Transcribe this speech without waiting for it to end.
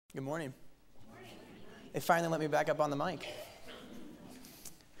Good morning. They finally let me back up on the mic.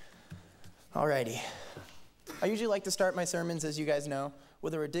 Alrighty. I usually like to start my sermons, as you guys know,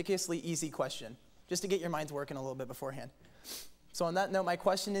 with a ridiculously easy question, just to get your minds working a little bit beforehand. So on that note, my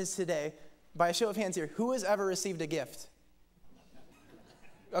question is today, by a show of hands here, who has ever received a gift?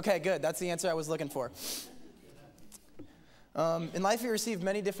 Okay, good. That's the answer I was looking for. In life, we receive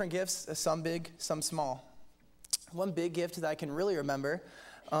many different gifts, some big, some small. One big gift that I can really remember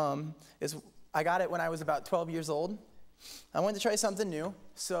is I got it when I was about 12 years old. I wanted to try something new,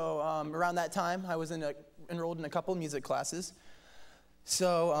 so around that time, I was enrolled in a couple music classes.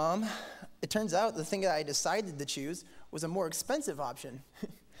 So it turns out the thing that I decided to choose was a more expensive option.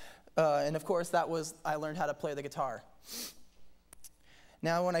 And of course, that was I learned how to play the guitar.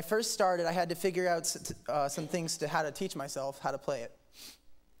 Now, when I first started, I had to figure out some things to how to teach myself how to play it.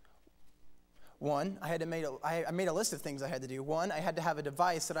 One, I made a list of things I had to do. One, I had to have a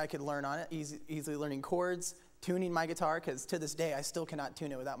device that I could learn on it, easily learning chords, tuning my guitar, because to this day, I still cannot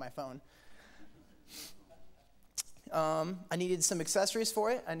tune it without my phone. I needed some accessories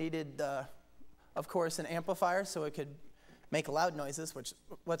for it. I needed, of course, an amplifier so it could make loud noises, which,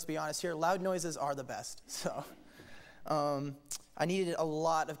 let's be honest here, loud noises are the best. So I needed a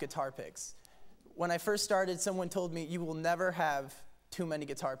lot of guitar picks. When I first started, someone told me, you will never have too many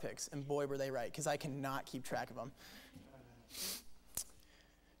guitar picks, and boy, were they right, because I cannot keep track of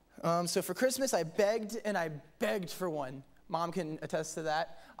them. So for Christmas, I begged and I begged for one. Mom can attest to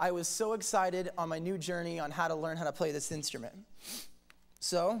that. I was so excited on my new journey on how to learn how to play this instrument.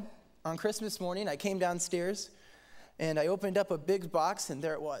 So on Christmas morning, I came downstairs, and I opened up a big box, and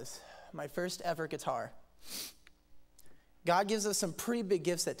there it was, my first ever guitar. God gives us some pretty big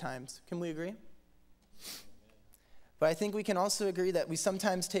gifts at times. Can we agree? But I think we can also agree that we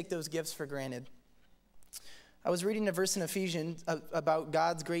sometimes take those gifts for granted. I was reading a verse in Ephesians about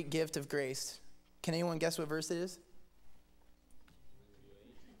God's great gift of grace. Can anyone guess what verse it is?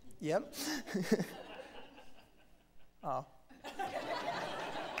 Yep. Oh.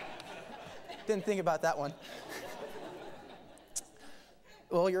 Didn't think about that one.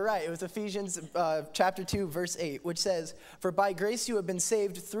 Well, you're right. It was Ephesians chapter 2, verse 8, which says, "For by grace you have been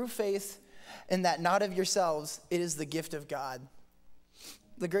saved through faith, and that not of yourselves, it is the gift of God."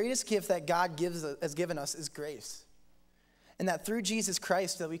 The greatest gift that God has given us is grace. And that through Jesus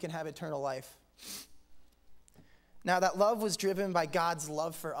Christ that we can have eternal life. Now that love was driven by God's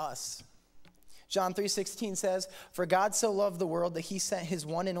love for us. John 3:16 says, "For God so loved the world that he sent his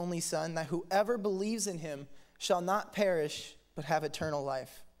one and only Son, that whoever believes in him shall not perish, but have eternal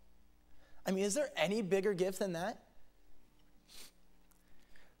life." I mean, is there any bigger gift than that?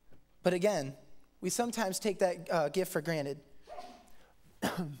 But again, we sometimes take that gift for granted.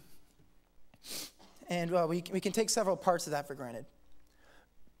 And we can take several parts of that for granted.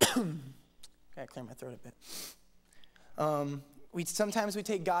 Gotta clear my throat a bit. Sometimes we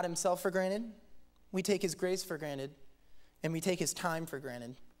take God himself for granted. We take his grace for granted. And we take his time for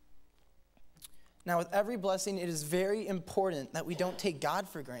granted. Now, with every blessing, it is very important that we don't take God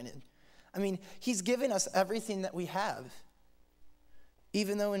for granted. I mean, he's given us everything that we have,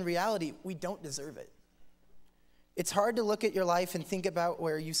 even though in reality, we don't deserve it. It's hard to look at your life and think about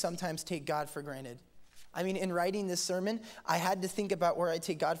where you sometimes take God for granted. I mean, in writing this sermon, I had to think about where I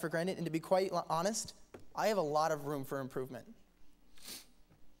take God for granted, and to be quite honest, I have a lot of room for improvement.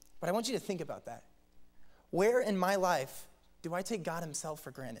 But I want you to think about that. Where in my life do I take God himself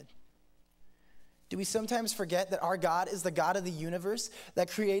for granted? Do we sometimes forget that our God is the God of the universe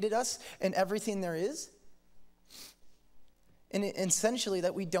that created us and everything there is? And essentially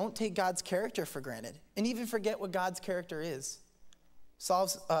that we don't take God's character for granted and even forget what God's character is.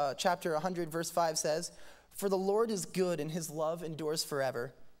 Psalms chapter 100 verse 5 says, "For the Lord is good and his love endures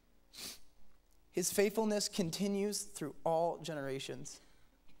forever. His faithfulness continues through all generations."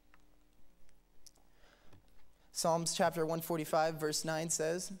 Psalms chapter 145 verse 9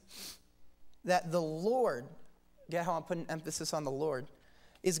 says that the Lord, get how I'm putting emphasis on the Lord,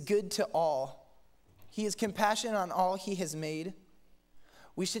 is good to all. He is compassionate on all he has made.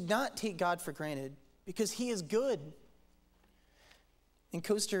 We should not take God for granted because he is good. In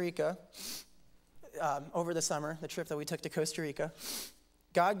Costa Rica, over the summer, the trip that we took to Costa Rica,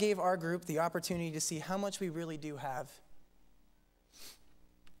 God gave our group the opportunity to see how much we really do have.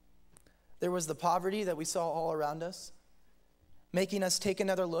 There was the poverty that we saw all around us, making us take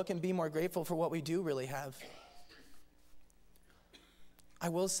another look and be more grateful for what we do really have. I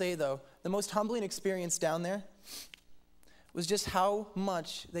will say, though, the most humbling experience down there was just how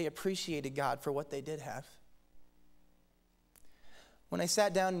much they appreciated God for what they did have. When I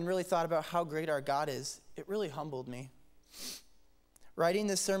sat down and really thought about how great our God is, it really humbled me. Writing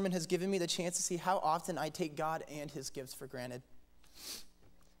this sermon has given me the chance to see how often I take God and his gifts for granted.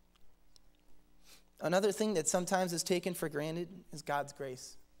 Another thing that sometimes is taken for granted is God's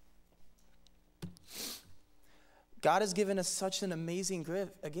grace. God has given us such an amazing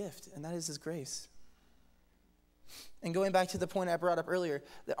gift, and that is his grace. And going back to the point I brought up earlier,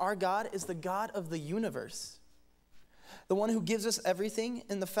 that our God is the God of the universe, the one who gives us everything,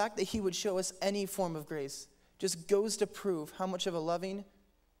 and the fact that he would show us any form of grace just goes to prove how much of a loving,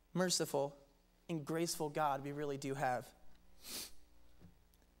 merciful, and graceful God we really do have.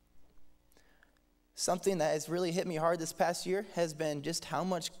 Something that has really hit me hard this past year has been just how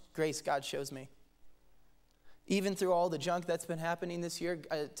much grace God shows me. Even through all the junk that's been happening this year,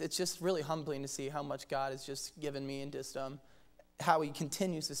 it's just really humbling to see how much God has just given me and just how he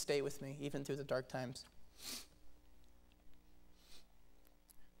continues to stay with me, even through the dark times.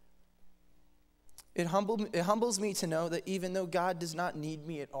 It humbles me to know that even though God does not need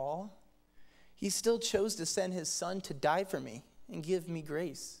me at all, he still chose to send his son to die for me and give me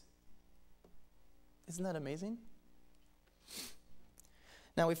grace. Isn't that amazing?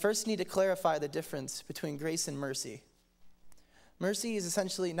 Now, we first need to clarify the difference between grace and mercy. Mercy is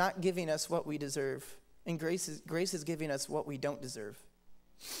essentially not giving us what we deserve, and grace is giving us what we don't deserve.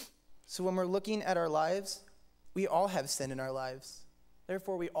 So when we're looking at our lives, we all have sin in our lives.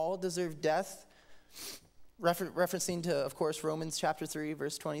 Therefore, we all deserve death. Referencing to, of course, Romans chapter 3,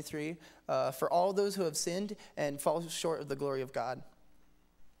 verse 23, for all those who have sinned and fall short of the glory of God.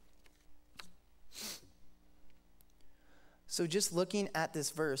 So just looking at this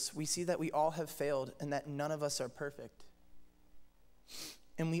verse, we see that we all have failed and that none of us are perfect.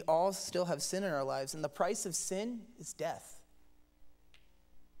 And we all still have sin in our lives, and the price of sin is death.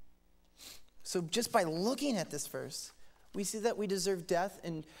 So just by looking at this verse, we see that we deserve death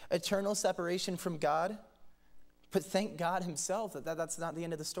and eternal separation from God, but thank God himself that that's not the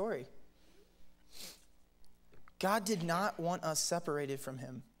end of the story. God did not want us separated from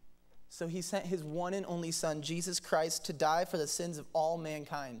him. So he sent his one and only son, Jesus Christ, to die for the sins of all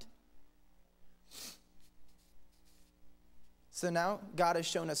mankind. So now God has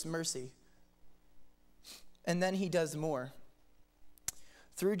shown us mercy. And then he does more.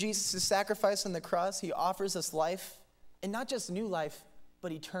 Through Jesus' sacrifice on the cross, he offers us life, and not just new life,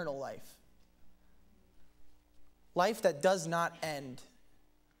 but eternal life. Life that does not end.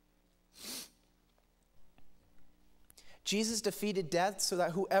 Jesus defeated death so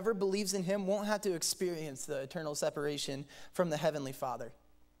that whoever believes in him won't have to experience the eternal separation from the Heavenly Father.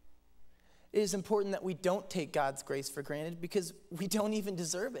 It is important that we don't take God's grace for granted because we don't even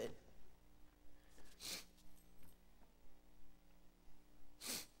deserve it.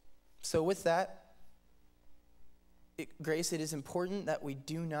 So with that, grace, it is important that we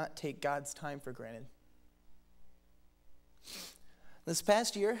do not take God's time for granted. This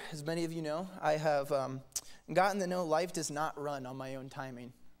past year, as many of you know, I have gotten to know life does not run on my own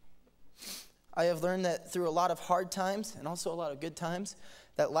timing. I have learned that through a lot of hard times and also a lot of good times,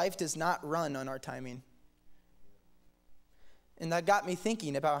 that life does not run on our timing. And that got me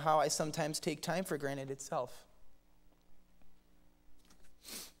thinking about how I sometimes take time for granted itself.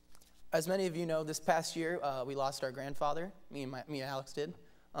 As many of you know, this past year, we lost our grandfather. Me and Alex did.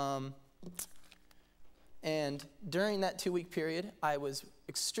 And during that 2-week period, I was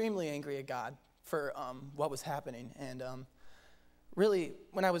extremely angry at God for what was happening. And really,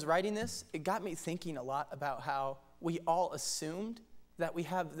 when I was writing this, it got me thinking a lot about how we all assumed that we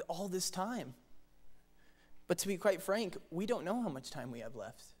have all this time. But to be quite frank, we don't know how much time we have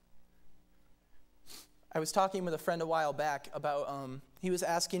left. I was talking with a friend a while back about, he was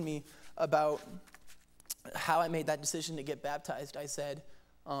asking me about how I made that decision to get baptized. I said,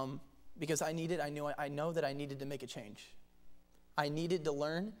 because I know that I needed to make a change. I needed to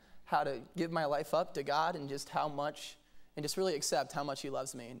learn how to give my life up to God and just really accept how much he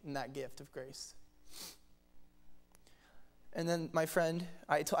loves me and that gift of grace. And then I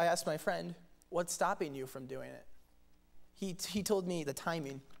asked my friend, what's stopping you from doing it? He told me the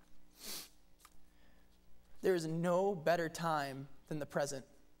timing. There is no better time than the present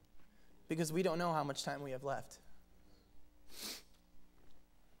because we don't know how much time we have left.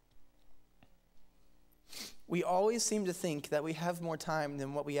 We always seem to think that we have more time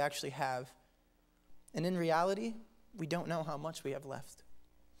than what we actually have. And in reality, we don't know how much we have left.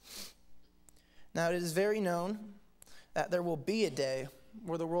 Now, it is very known that there will be a day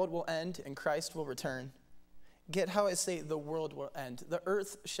where the world will end and Christ will return. Get how I say the world will end. The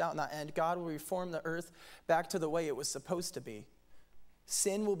earth shall not end. God will reform the earth back to the way it was supposed to be.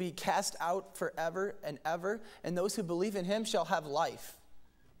 Sin will be cast out forever and ever, and those who believe in him shall have life.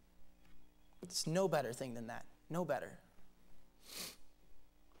 It's no better thing than that. No better.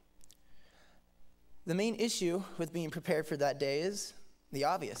 The main issue with being prepared for that day is the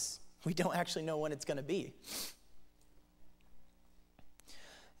obvious. We don't actually know when it's going to be.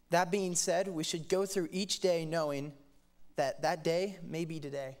 That being said, we should go through each day knowing that that day may be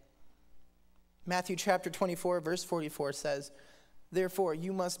today. Matthew chapter 24, verse 44 says, "Therefore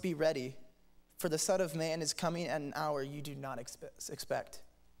you must be ready, for the Son of Man is coming at an hour you do not expect."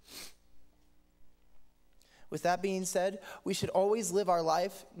 With that being said, we should always live our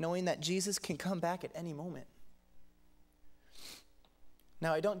life knowing that Jesus can come back at any moment.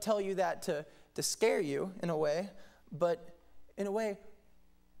 Now, I don't tell you that to scare you in a way, but in a way,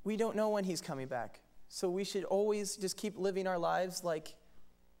 we don't know when he's coming back. So we should always just keep living our lives like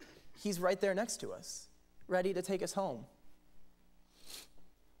he's right there next to us, ready to take us home.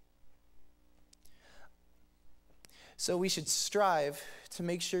 So we should strive to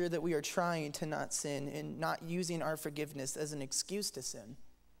make sure that we are trying to not sin and not using our forgiveness as an excuse to sin.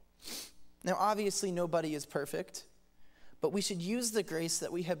 Now, obviously, nobody is perfect, but we should use the grace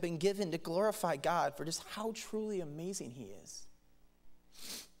that we have been given to glorify God for just how truly amazing he is.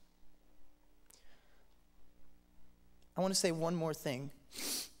 I want to say one more thing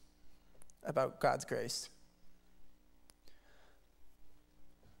about God's grace.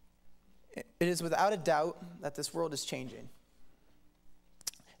 It is without a doubt that this world is changing.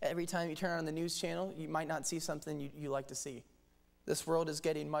 Every time you turn on the news channel, you might not see something you like to see. This world is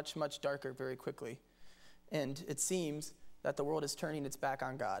getting much, much darker very quickly. And it seems that the world is turning its back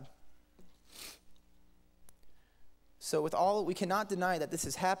on God. So we cannot deny that this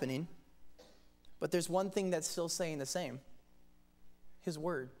is happening, but there's one thing that's still saying the same: his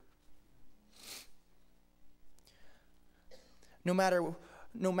word. No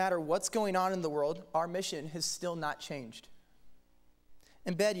matter what's going on in the world, our mission has still not changed.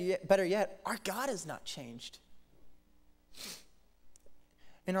 And better yet, our God has not changed.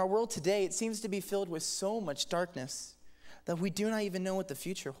 In our world today, it seems to be filled with so much darkness that we do not even know what the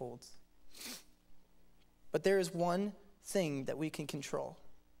future holds. But there is one thing that we can control: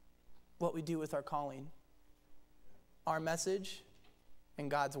 what we do with our calling, our message, and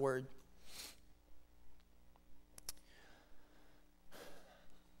God's word.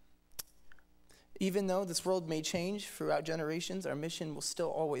 Even though this world may change throughout generations, our mission will still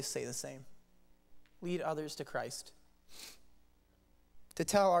always stay the same: lead others to Christ, to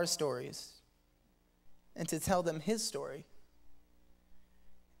tell our stories, and to tell them his story.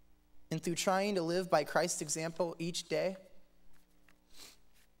 And through trying to live by Christ's example each day,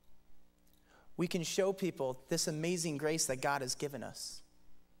 we can show people this amazing grace that God has given us.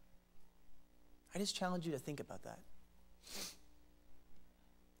 I just challenge you to think about that.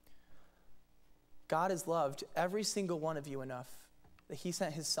 God has loved every single one of you enough that he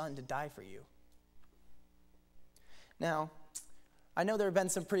sent his son to die for you. Now, I know there have been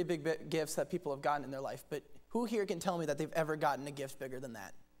some pretty big gifts that people have gotten in their life, but who here can tell me that they've ever gotten a gift bigger than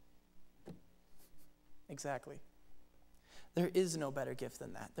that? Exactly. There is no better gift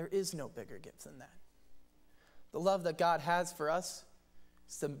than that. There is no bigger gift than that. The love that God has for us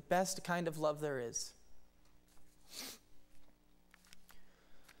is the best kind of love there is.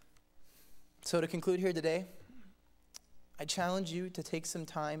 So to conclude here today, I challenge you to take some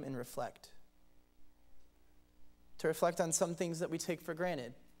time and reflect. To reflect on some things that we take for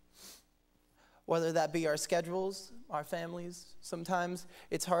granted. Whether that be our schedules, our families. Sometimes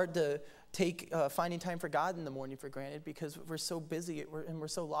it's hard to take finding time for God in the morning for granted because we're so busy and we're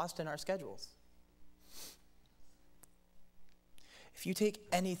so lost in our schedules. If you take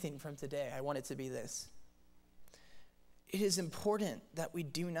anything from today, I want it to be this: it is important that we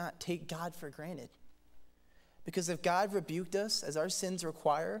do not take God for granted. Because if God rebuked us as our sins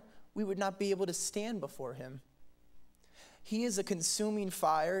require, we would not be able to stand before him. He is a consuming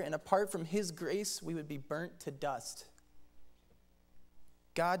fire, and apart from his grace, we would be burnt to dust.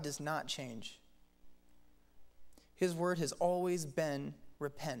 God does not change. His word has always been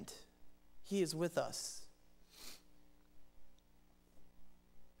repent. He is with us.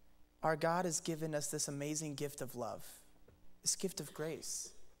 Our God has given us this amazing gift of love, this gift of grace.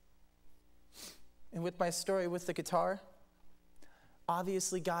 And with my story with the guitar,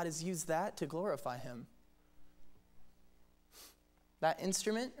 obviously God has used that to glorify him. That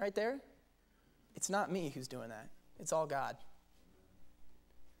instrument right there, it's not me who's doing that. It's all God.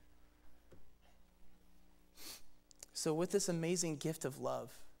 So with this amazing gift of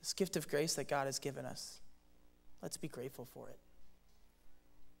love, this gift of grace that God has given us, let's be grateful for it.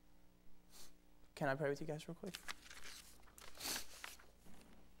 Can I pray with you guys real quick?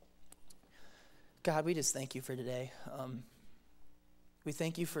 God, we just thank you for today. We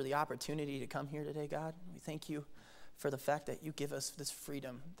thank you for the opportunity to come here today, God. We thank you for the fact that you give us this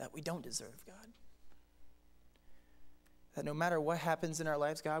freedom that we don't deserve, God. That no matter what happens in our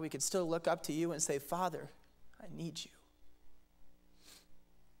lives, God, we could still look up to you and say, Father, I need you.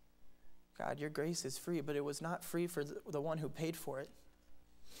 God, your grace is free, but it was not free for the one who paid for it.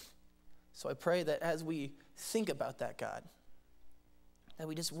 So I pray that as we think about that, God, that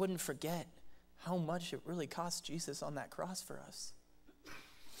we just wouldn't forget how much it really cost Jesus on that cross for us.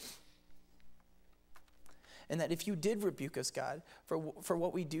 And that if you did rebuke us, God, for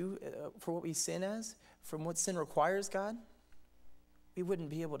what we do, for what we sin as, from what sin requires, God, we wouldn't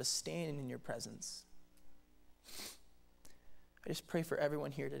be able to stand in your presence. I just pray for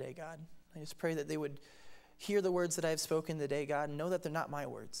everyone here today, God. I just pray that they would hear the words that I have spoken today, God, and know that they're not my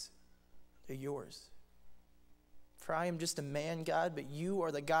words. They're yours. For I am just a man, God, but you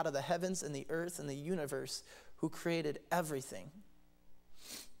are the God of the heavens and the earth and the universe who created everything.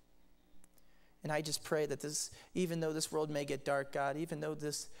 And I just pray that this, even though this world may get dark, God, even though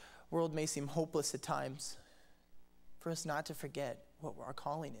this world may seem hopeless at times, for us not to forget what our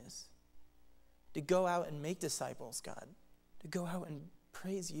calling is. To go out and make disciples, God. To go out and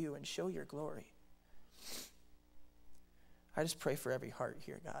praise you and show your glory. I just pray for every heart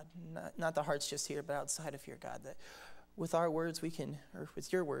here, God. Not the hearts just here, but outside of here, God. That with our words we can, or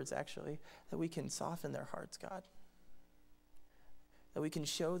with your words actually, that we can soften their hearts, God. That we can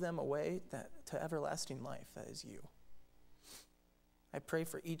show them a way to everlasting life, that is you. I pray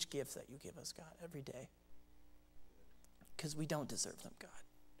for each gift that you give us, God, every day. Because we don't deserve them, God.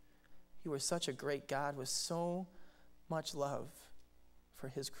 You are such a great God with so much love for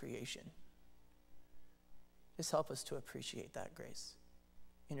his creation. Just help us to appreciate that grace.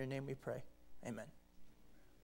 In your name we pray. Amen.